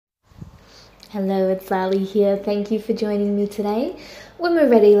Hello, it's Lally here. Thank you for joining me today. When we're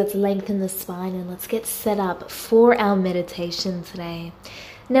ready, let's lengthen the spine and let's get set up for our meditation today.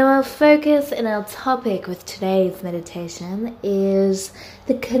 Now, our focus and our topic with today's meditation is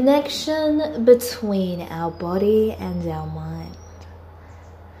the connection between our body and our mind.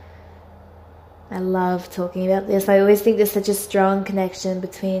 I love talking about this. I always think there's such a strong connection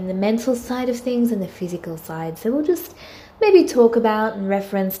between the mental side of things and the physical side. So we'll just maybe talk about and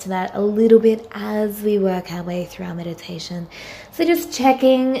reference to that a little bit as we work our way through our meditation. So just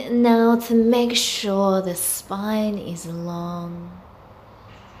checking now to make sure the spine is long.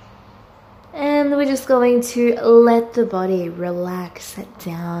 And we're just going to let the body relax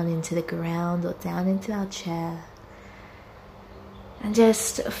down into the ground or down into our chair. And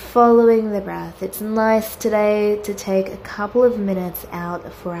just following the breath. It's nice today to take a couple of minutes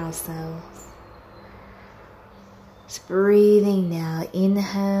out for ourselves. Just breathing now.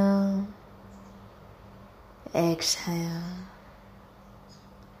 Inhale. Exhale.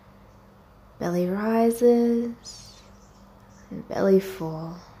 Belly rises and belly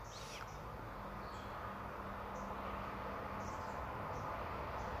falls.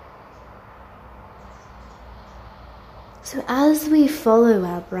 So as we follow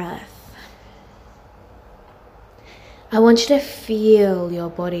our breath, I want you to feel your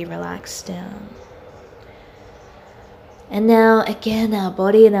body relax down. And now again, our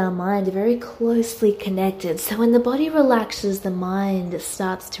body and our mind are very closely connected. So when the body relaxes, the mind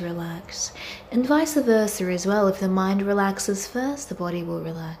starts to relax. And vice versa as well. If the mind relaxes first, the body will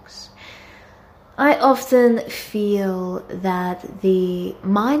relax. I often feel that the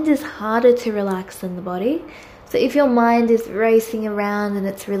mind is harder to relax than the body. So if your mind is racing around and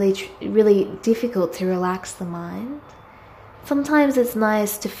it's really difficult to relax the mind, sometimes it's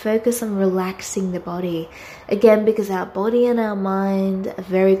nice to focus on relaxing the body. Again, because our body and our mind are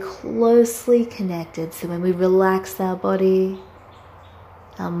very closely connected. So when we relax our body,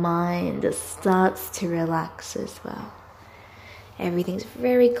 our mind starts to relax as well. Everything's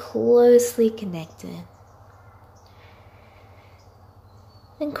very closely connected.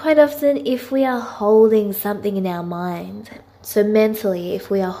 And quite often, if we are holding something in our mind, so mentally, if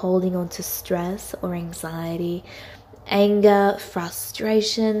we are holding on to stress or anxiety, anger,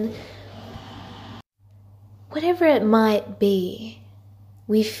 frustration, whatever it might be,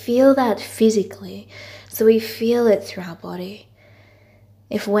 we feel that physically. So we feel it through our body.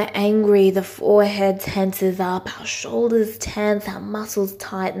 If we're angry, the forehead tenses up, our shoulders tense, our muscles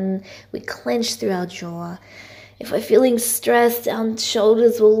tighten, we clench through our jaw. If we're feeling stressed, our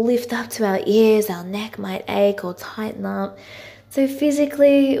shoulders will lift up to our ears, our neck might ache or tighten up. So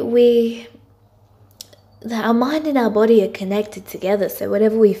physically, our mind and our body are connected together. So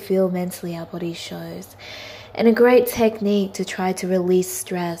whatever we feel mentally, our body shows. And a great technique to try to release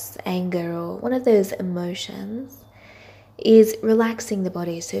stress, anger, or one of those emotions is relaxing the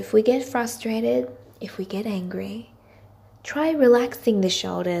body. So if we get frustrated, if we get angry, try relaxing the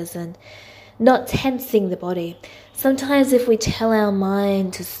shoulders and not tensing the body. Sometimes if we tell our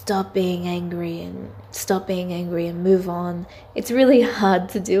mind to stop being angry and move on, it's really hard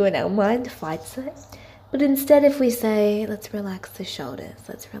to do and our mind fights it. But instead if we say, let's relax the shoulders,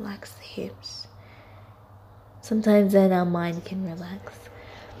 let's relax the hips, sometimes then our mind can relax.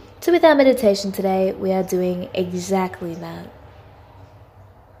 So with our meditation today, we are doing exactly that.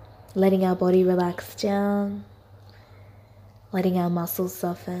 Letting our body relax down, letting our muscles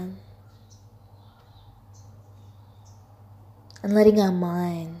soften, and letting our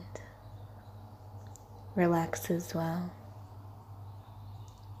mind relax as well.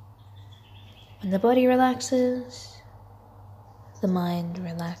 When the body relaxes, the mind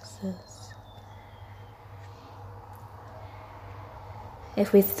relaxes.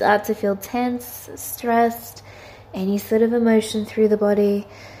 If we start to feel tense, stressed, any sort of emotion through the body,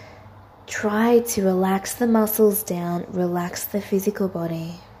 try to relax the muscles down, relax the physical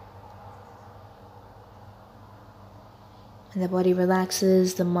body. When the body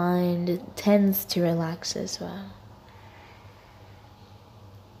relaxes, the mind tends to relax as well.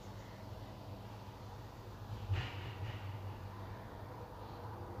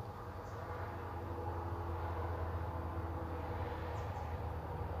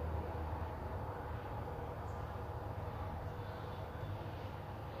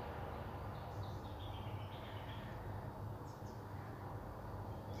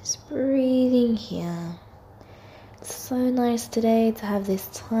 Just breathing here. It's so nice today to have this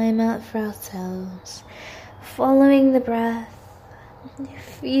time out for ourselves. Following the breath,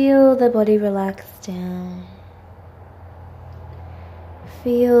 feel the body relax down.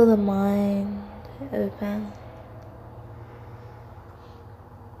 Feel the mind open.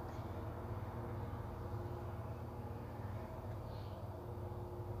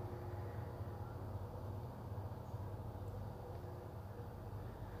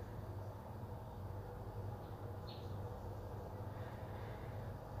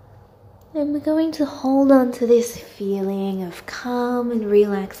 And we're going to hold on to this feeling of calm and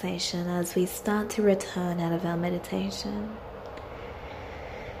relaxation as we start to return out of our meditation.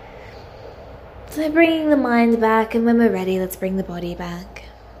 So bringing the mind back, and when we're ready, let's bring the body back.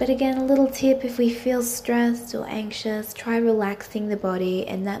 But again, a little tip: if we feel stressed or anxious, try relaxing the body,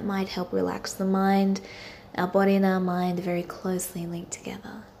 and that might help relax the mind. Our body and our mind are very closely linked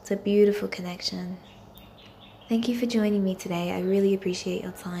together. It's a beautiful connection. Thank you for joining me today. I really appreciate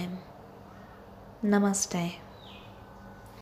your time. Namaste.